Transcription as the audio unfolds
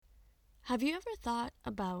Have you ever thought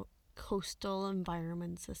about coastal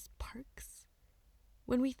environments as parks?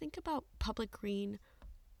 When we think about public green,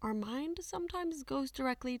 our mind sometimes goes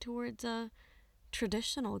directly towards a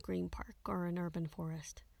traditional green park or an urban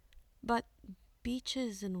forest. But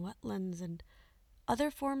beaches and wetlands and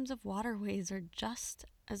other forms of waterways are just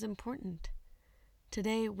as important.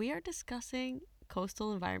 Today, we are discussing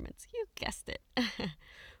coastal environments. You guessed it.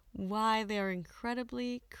 Why they are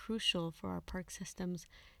incredibly crucial for our park systems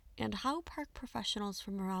and how park professionals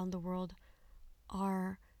from around the world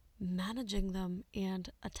are managing them and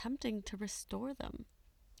attempting to restore them.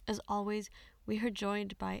 As always, we are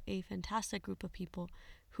joined by a fantastic group of people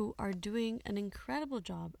who are doing an incredible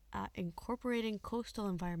job at incorporating coastal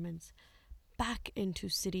environments back into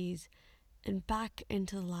cities and back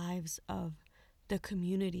into the lives of the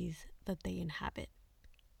communities that they inhabit.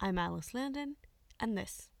 I'm Alice Landon, and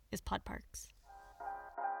this is Pod Parks.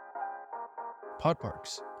 Pod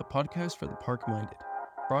Parks, a podcast for the park minded,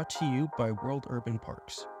 brought to you by World Urban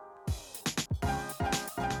Parks.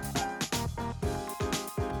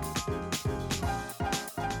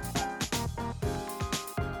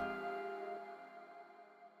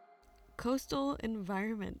 Coastal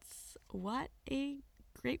environments. What a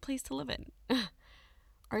great place to live in.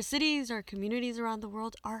 Our cities, our communities around the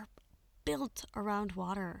world are built around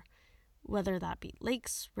water. Whether that be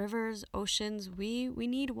lakes, rivers, oceans, we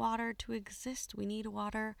need water to exist. We need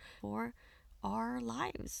water for our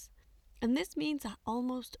lives. And this means that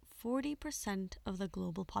almost 40% of the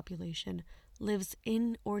global population lives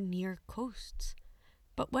in or near coasts.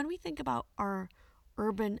 But when we think about our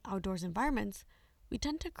urban outdoors environments, we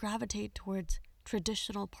tend to gravitate towards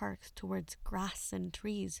traditional parks, towards grass and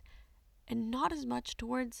trees, and not as much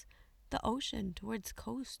towards the ocean, towards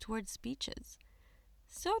coasts, towards beaches.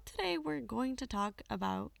 So today we're going to talk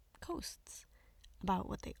about coasts, about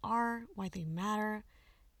what they are, why they matter,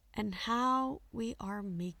 and how we are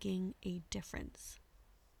making a difference.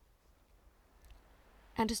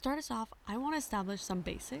 And to start us off, I want to establish some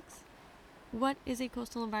basics. What is a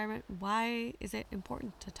coastal environment? Why is it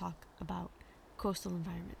important to talk about coastal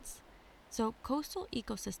environments? So, coastal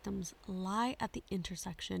ecosystems lie at the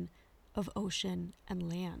intersection of ocean and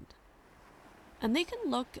land. And they can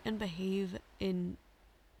look and behave in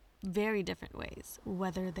very different ways,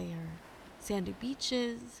 whether they are sandy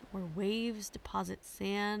beaches where waves deposit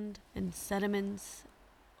sand and sediments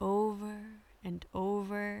over and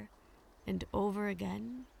over and over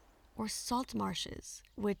again, or salt marshes,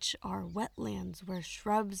 which are wetlands where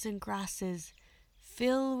shrubs and grasses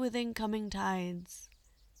fill with incoming tides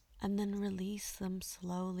and then release them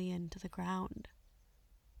slowly into the ground,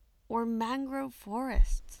 or mangrove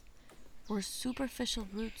forests where superficial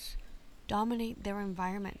roots dominate their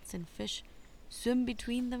environments and fish swim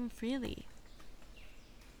between them freely.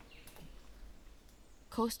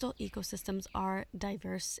 Coastal ecosystems are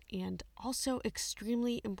diverse and also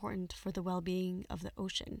extremely important for the well-being of the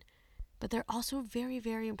ocean, but they're also very,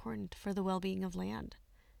 very important for the well-being of land.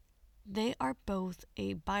 They are both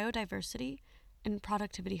a biodiversity and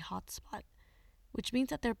productivity hotspot, which means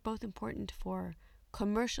that they're both important for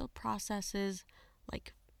commercial processes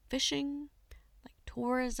like fishing, like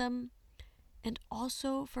tourism, and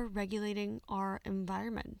also for regulating our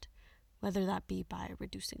environment, whether that be by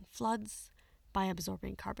reducing floods, by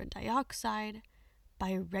absorbing carbon dioxide,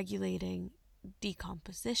 by regulating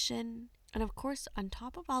decomposition. And of course, on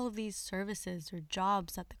top of all of these services or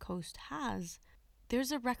jobs that the coast has,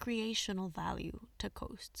 there's a recreational value to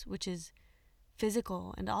coasts, which is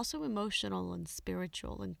physical and also emotional and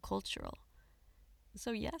spiritual and cultural.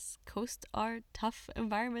 So yes, coasts are tough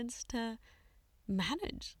environments to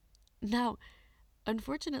manage. Now,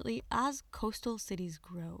 unfortunately, as coastal cities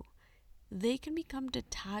grow, they can become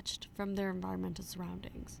detached from their environmental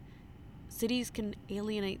surroundings. Cities can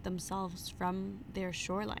alienate themselves from their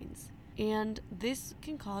shorelines, and this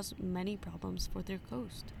can cause many problems for their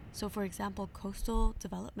coast. So, for example, coastal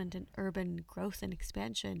development and urban growth and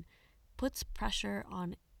expansion puts pressure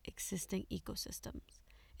on existing ecosystems.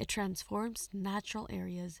 It transforms natural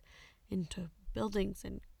areas into buildings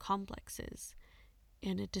and complexes,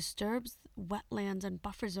 and it disturbs wetlands and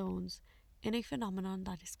buffer zones in a phenomenon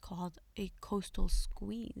that is called a coastal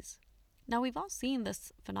squeeze. Now, we've all seen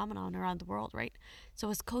this phenomenon around the world, right? So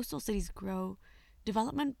as coastal cities grow,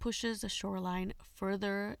 development pushes the shoreline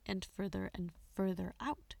further and further and further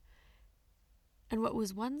out. And what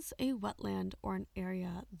was once a wetland or an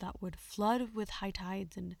area that would flood with high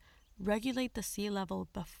tides and regulate the sea level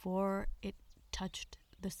before it touched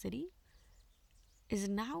the city is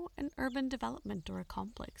now an urban development or a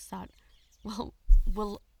complex that,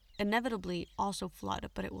 will inevitably also flood,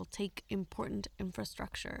 but it will take important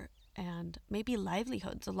infrastructure and maybe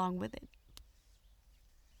livelihoods along with it.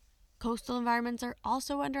 Coastal environments are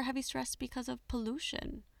also under heavy stress because of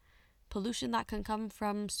pollution. Pollution that can come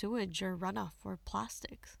from sewage or runoff or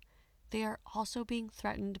plastics. They are also being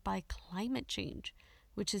threatened by climate change,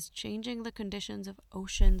 which is changing the conditions of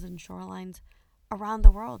oceans and shorelines around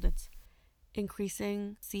the world. It's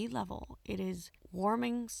increasing sea level. It is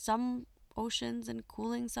warming some oceans and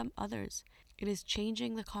cooling some others. It is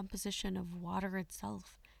changing the composition of water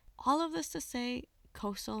itself. All of this to say,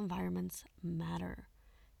 coastal environments matter.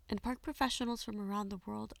 And park professionals from around the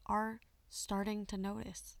world are starting to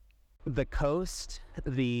notice. The coast,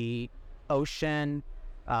 the ocean,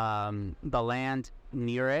 the land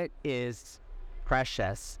near it is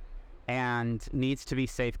precious and needs to be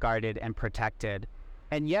safeguarded and protected.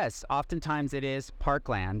 And yes, oftentimes it is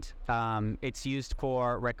parkland. It's used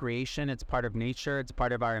for recreation. It's part of nature. It's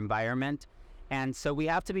part of our environment. And so we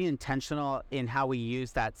have to be intentional in how we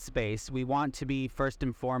use that space. We want to be first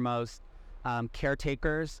and foremost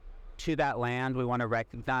caretakers to that land. We want to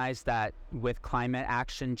recognize that with climate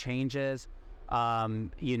action changes,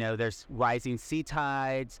 there's rising sea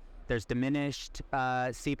tides, there's diminished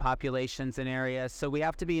sea populations in areas. So we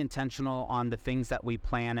have to be intentional on the things that we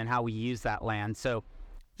plan and how we use that land. So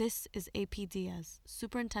this is AP Diaz,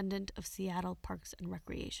 Superintendent of Seattle Parks and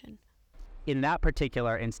Recreation. In that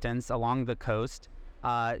particular instance, along the coast,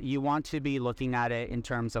 you want to be looking at it in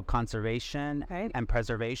terms of conservation and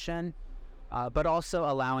preservation, but also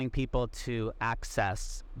allowing people to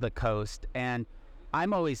access the coast. And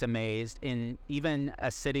I'm always amazed in even a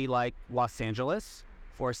city like Los Angeles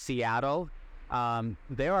or Seattle,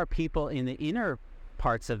 there are people in the inner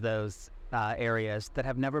parts of those areas that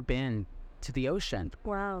have never been to the ocean.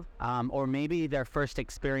 Wow. Or maybe their first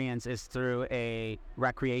experience is through a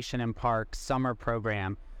recreation and park summer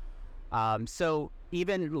program. So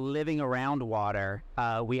even living around water,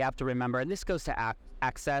 we have to remember, and this goes to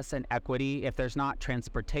access and equity. If there's not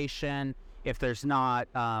transportation, if there's not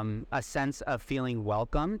a sense of feeling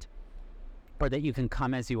welcomed, or that you can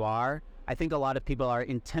come as you are, I think a lot of people are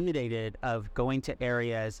intimidated of going to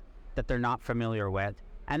areas that they're not familiar with.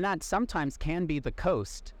 And that sometimes can be the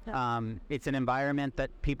coast. It's an environment that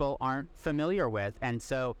people aren't familiar with. And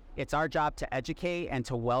so it's our job to educate and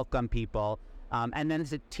to welcome people, and then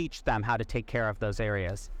to teach them how to take care of those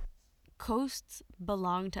areas. Coasts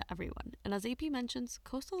belong to everyone. And as AP mentions,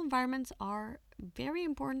 coastal environments are very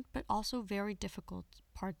important, but also very difficult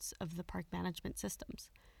parts of the park management systems.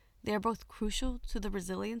 They are both crucial to the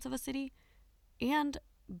resilience of a city and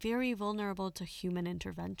very vulnerable to human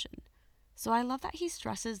intervention. So I love that he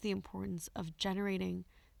stresses the importance of generating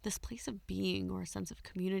this place of being or a sense of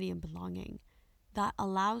community and belonging that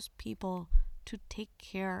allows people to take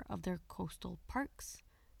care of their coastal parks.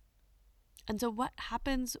 And so what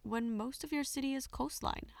happens when most of your city is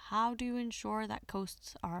coastline? How do you ensure that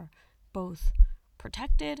coasts are both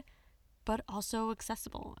protected but also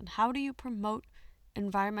accessible? And how do you promote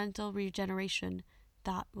environmental regeneration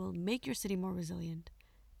that will make your city more resilient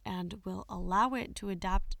and will allow it to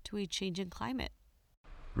adapt to a changing climate?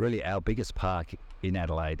 Really, our biggest park in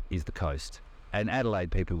Adelaide is the coast. And Adelaide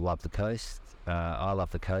people love the coast. I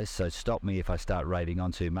love the coast, so stop me if I start rating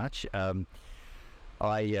on too much. I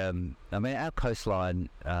mean, our coastline,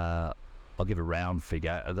 I'll give a round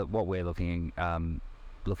figure. What we're looking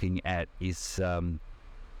at is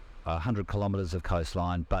 100 kilometres of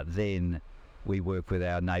coastline, but then we work with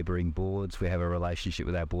our neighbouring boards. We have a relationship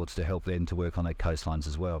with our boards to help them to work on their coastlines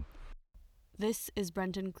as well. This is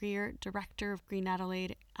Brendan Greer, Director of Green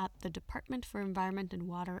Adelaide at the Department for Environment and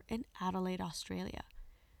Water in Adelaide, Australia.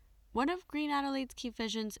 One of Green Adelaide's key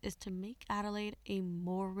visions is to make Adelaide a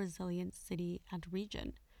more resilient city and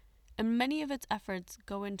region, and many of its efforts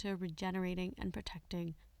go into regenerating and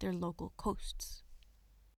protecting their local coasts.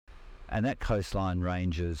 And that coastline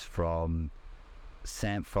ranges from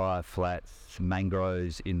Samphire Flats,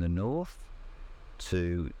 mangroves in the north,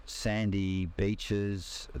 to sandy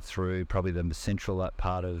beaches through probably the central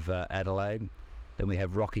part of Adelaide. Then we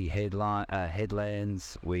have rocky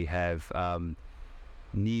headlands, we have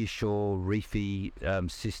near-shore reefy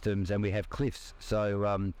systems, and we have cliffs.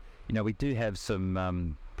 So, we do have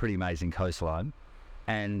some pretty amazing coastline,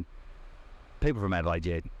 and people from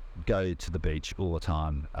Adelaide, go to the beach all the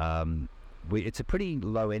time. It's a pretty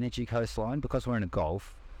low energy coastline because we're in a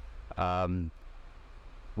gulf.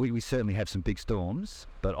 We certainly have some big storms,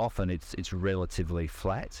 but often it's relatively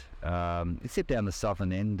flat. Except down the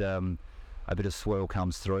southern end, a bit of swirl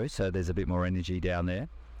comes through, so there's a bit more energy down there.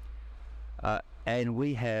 And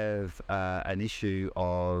we have an issue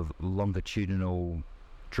of longitudinal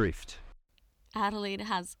drift. Adelaide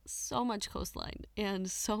has so much coastline and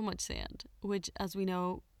so much sand, which, as we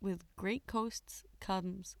know, with great coasts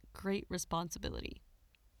comes great responsibility.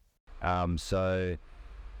 So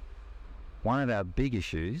one of our big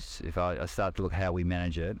issues, if I start to look how we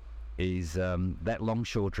manage it, is that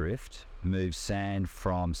longshore drift moves sand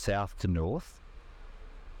from south to north.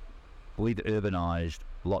 We've urbanised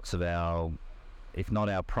lots of our, if not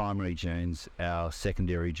our primary dunes, our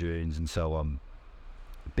secondary dunes and so on.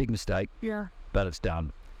 Big mistake, but it's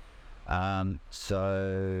done.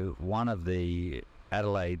 So one of the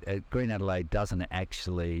Green Adelaide doesn't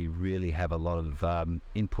actually really have a lot of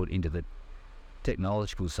input into the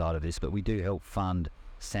technological side of this, but we do help fund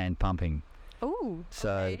sand pumping. Oh,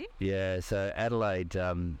 So okay. yeah, so Adelaide,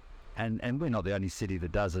 and we're not the only city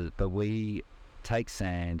that does it, but we take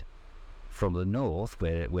sand from the north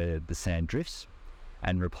where the sand drifts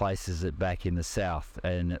and replaces it back in the south,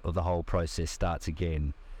 and the whole process starts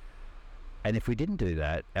again. And if we didn't do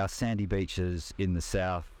that, our sandy beaches in the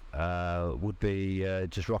south would be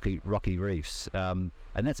just rocky reefs, and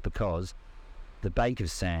that's because the bank of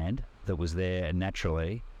sand that was there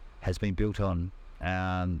naturally has been built on,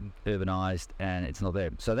 urbanised, and it's not there.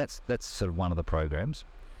 So that's sort of one of the programs.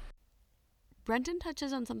 Brenton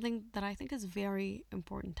touches on something that I think is very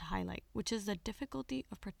important to highlight, which is the difficulty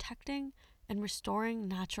of protecting and restoring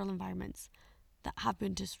natural environments that have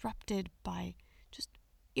been disrupted by just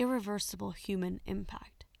irreversible human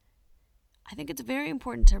impact. I think it's very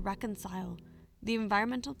important to reconcile the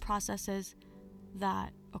environmental processes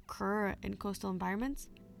that occur in coastal environments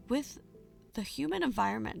with the human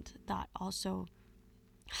environment that also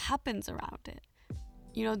happens around it.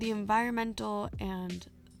 You know, the environmental and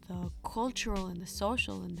the cultural and the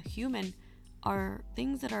social and the human are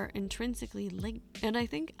things that are intrinsically linked. And I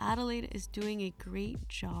think Adelaide is doing a great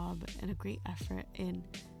job and a great effort in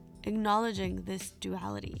acknowledging this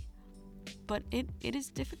duality. But it is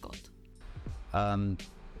difficult. Our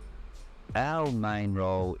main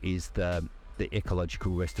role is the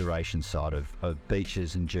ecological restoration side of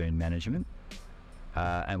beaches and dune management.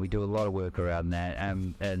 And we do a lot of work around that.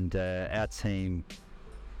 And our team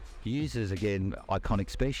uses, again,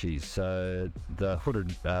 iconic species. So the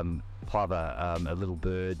hooded plover, a little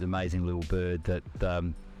bird, amazing little bird that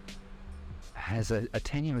has a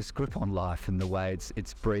tenuous grip on life in the way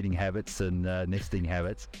its breeding habits and nesting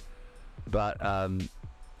habits. But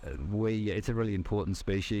it's a really important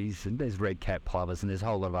species, and there's red-capped plovers and there's a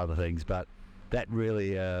whole lot of other things, but that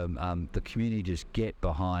really, the community just get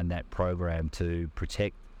behind that program to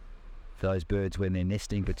protect those birds when they're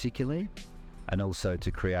nesting particularly, and also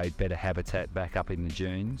to create better habitat back up in the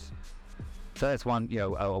dunes. So that's one,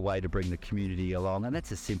 a way to bring the community along, and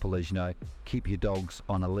that's as simple as, keep your dogs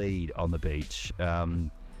on a lead on the beach.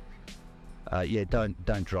 Don't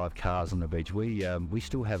drive cars on the beach. We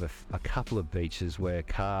still have a couple of beaches where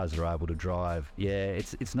cars are able to drive. Yeah,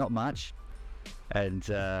 it's not much, and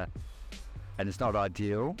it's not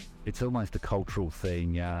ideal. It's almost a cultural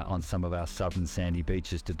thing on some of our southern sandy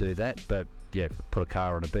beaches to do that. But yeah, put a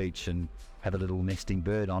car on a beach and have a little nesting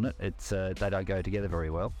bird on it. They don't go together very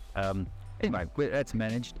well. Anyway, that's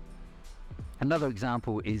managed. Another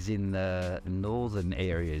example is in the northern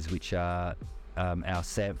areas, which are our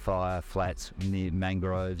Samphire Flats near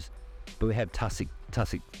mangroves, but we have tussock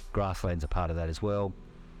grasslands a part of that as well.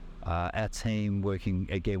 Our team, working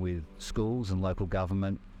again with schools and local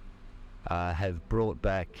government, have brought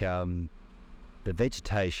back the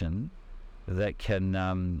vegetation that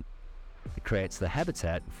can creates the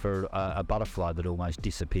habitat for a butterfly that almost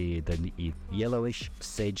disappeared, the yellowish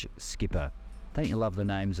sedge skipper. Don't you love the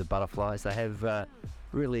names of butterflies? They have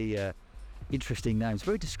really interesting names,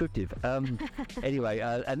 very descriptive. Anyway,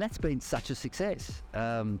 and that's been such a success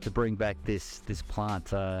to bring back this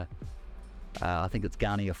plant. I think it's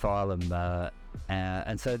Garniophyllum,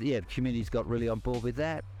 and so the community's got really on board with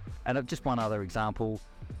that. And just one other example,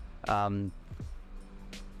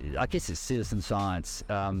 I guess it's citizen science,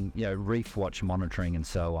 reef watch monitoring and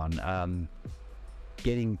so on.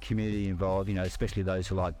 Getting community involved, especially those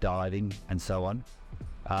who like diving and so on,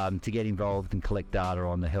 to get involved and collect data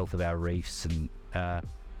on the health of our reefs, and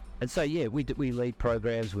so we lead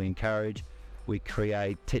programs, we encourage, we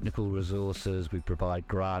create technical resources, we provide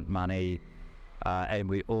grant money, and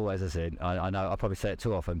we all, as I said, I know I probably say it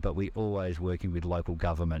too often, but we always working with local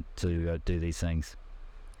government to do these things.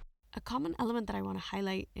 A common element that I want to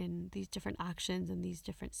highlight in these different actions in these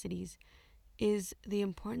different cities is the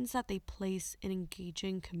importance that they place in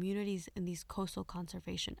engaging communities in these coastal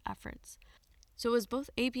conservation efforts. So as both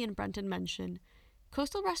AP and Brenton mentioned,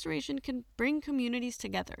 coastal restoration can bring communities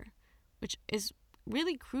together, which is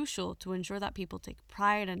really crucial to ensure that people take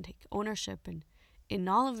pride and take ownership in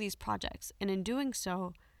all of these projects, and in doing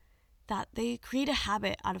so, that they create a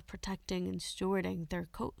habit out of protecting and stewarding their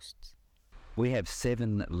coasts. We have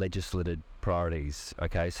 7 legislated priorities,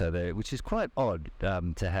 okay, which is quite odd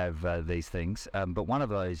to have these things, but one of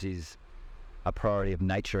those is a priority of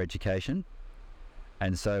nature education.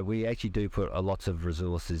 And so we actually do put lots of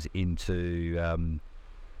resources into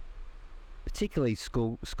particularly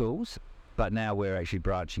schools, but now we're actually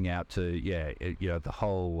branching out to, the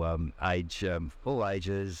whole age, all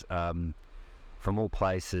ages, from all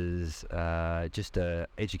places, just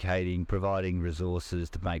educating, providing resources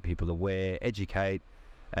to make people aware, educate,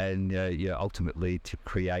 and ultimately to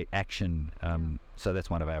create action. So that's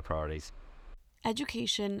one of our priorities.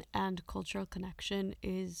 Education and cultural connection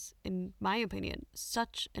is, in my opinion,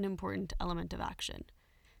 such an important element of action.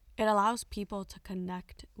 It allows people to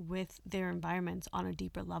connect with their environments on a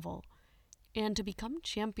deeper level and to become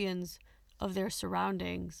champions of their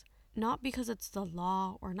surroundings, not because it's the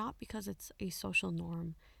law or not because it's a social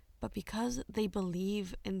norm, but because they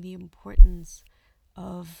believe in the importance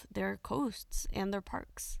of their coasts and their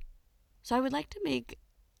parks. So I would like to make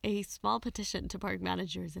a small petition to park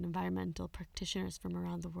managers and environmental practitioners from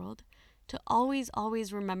around the world to always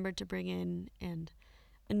remember to bring in and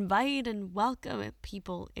invite and welcome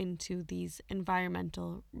people into these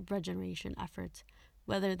environmental regeneration efforts,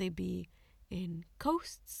 whether they be in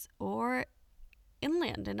coasts or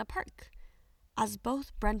inland in a park. As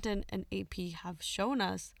both Brenton and AP have shown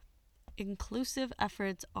us, inclusive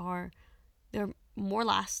efforts they're more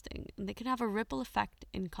lasting, and they can have a ripple effect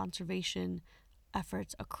in conservation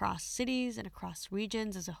efforts across cities and across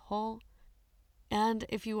regions as a whole. And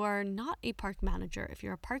if you are not a park manager, if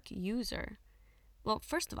you're a park user, well,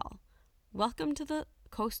 first of all, welcome to the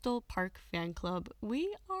Coastal Park Fan Club.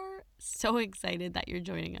 We are so excited that you're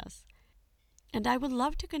joining us. And I would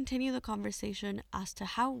love to continue the conversation as to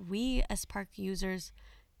how we as park users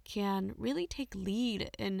can really take lead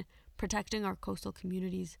in protecting our coastal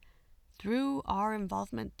communities through our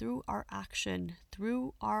involvement, through our action,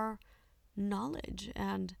 through our knowledge,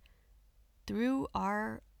 and through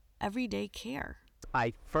our everyday care.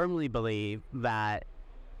 I firmly believe that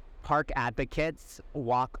park advocates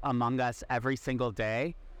walk among us every single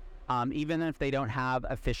day, even if they don't have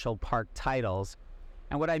official park titles.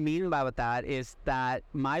 And what I mean by that is that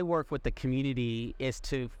my work with the community is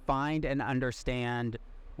to find and understand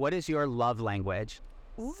what is your love language.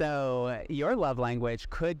 Ooh. So your love language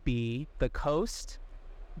could be the coast,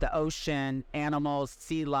 the ocean, animals,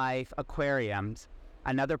 sea life, aquariums.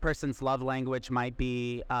 Another person's love language might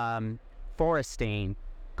be foresting,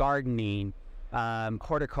 gardening,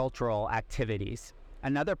 horticultural activities.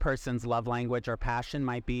 Another person's love language or passion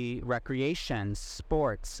might be recreation,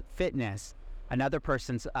 sports, fitness. Another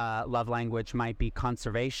person's love language might be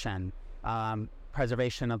conservation,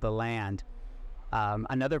 preservation of the land.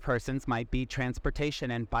 Another person's might be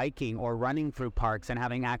transportation and biking or running through parks and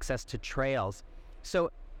having access to trails.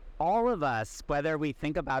 So all of us, whether we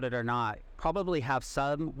think about it or not, probably have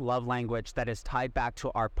some love language that is tied back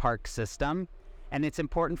to our park system. And it's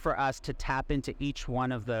important for us to tap into each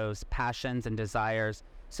one of those passions and desires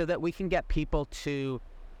so that we can get people to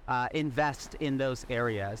invest in those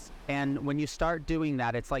areas. And when you start doing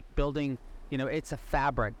that, it's like building, it's a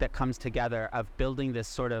fabric that comes together of building this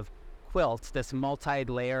sort of quilt, this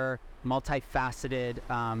multi-layer, multifaceted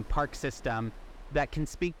park system that can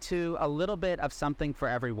speak to a little bit of something for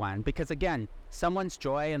everyone. Because again, someone's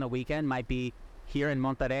joy in the weekend might be here in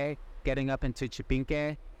Monterrey, getting up into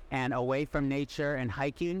Chipinque and away from nature and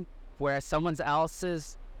hiking, whereas someone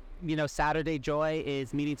else's Saturday joy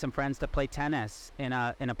is meeting some friends to play tennis in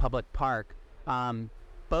a public park.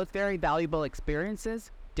 Both very valuable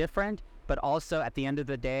experiences, different, but also at the end of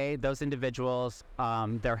the day, those individuals,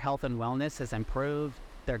 their health and wellness has improved.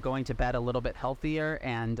 They're going to bed a little bit healthier,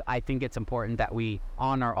 and I think it's important that we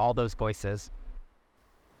honor all those voices.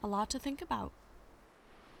 A lot to think about.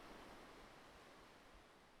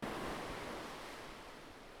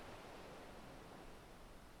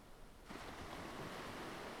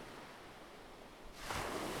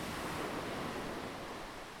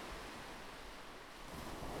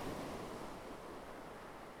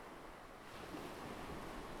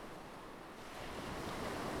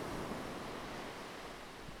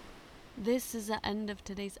 This is the end of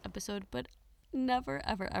today's episode, but never,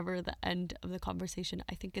 ever the end of the conversation.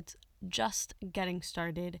 I think it's just getting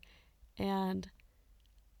started, and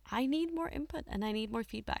I need more input and I need more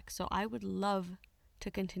feedback. So I would love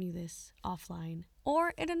to continue this offline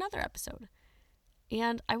or in another episode.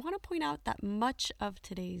 And I want to point out that much of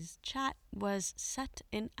today's chat was set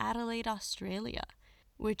in Adelaide, Australia,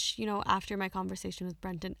 which, after my conversation with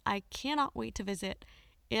Brenton, I cannot wait to visit.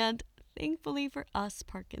 And thankfully for us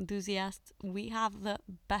park enthusiasts, we have the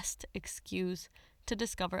best excuse to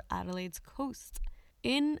discover Adelaide's coast.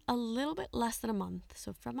 In a little bit less than a month,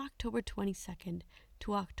 so from October 22nd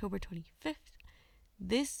to October 25th,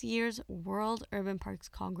 this year's World Urban Parks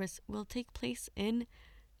Congress will take place in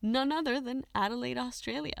none other than Adelaide,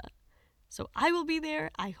 Australia. So I will be there,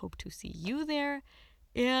 I hope to see you there,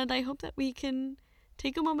 and I hope that we can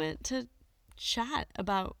take a moment to chat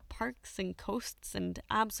about parks and coasts and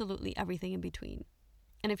absolutely everything in between.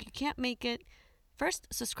 And if you can't make it, first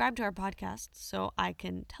subscribe to our podcast so I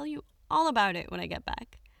can tell you all about it when I get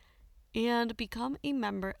back, and become a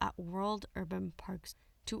member at World Urban Parks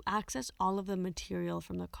to access all of the material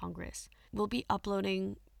from the Congress. We'll be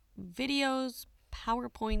uploading videos,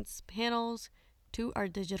 PowerPoints, panels to our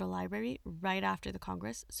digital library right after the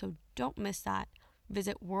Congress, so don't miss that.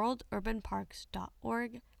 Visit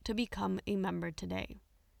worldurbanparks.org to become a member today.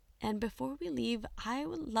 And before we leave, I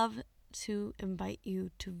would love to invite you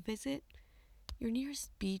to visit your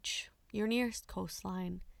nearest beach, your nearest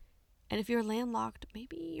coastline, and if you're landlocked,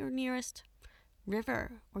 maybe your nearest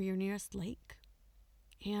river or your nearest lake,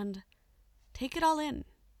 and take it all in.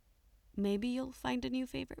 Maybe you'll find a new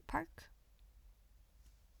favorite park.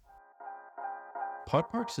 Pod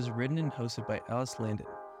Parks is written and hosted by Alice Landon,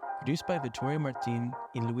 produced by Victoria Martin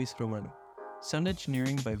and Luis Romano, sound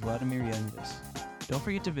engineering by Vladimir Yanez. Don't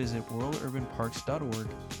forget to visit worldurbanparks.org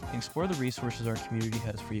and explore the resources our community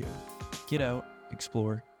has for you. Get out,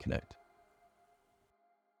 explore, connect.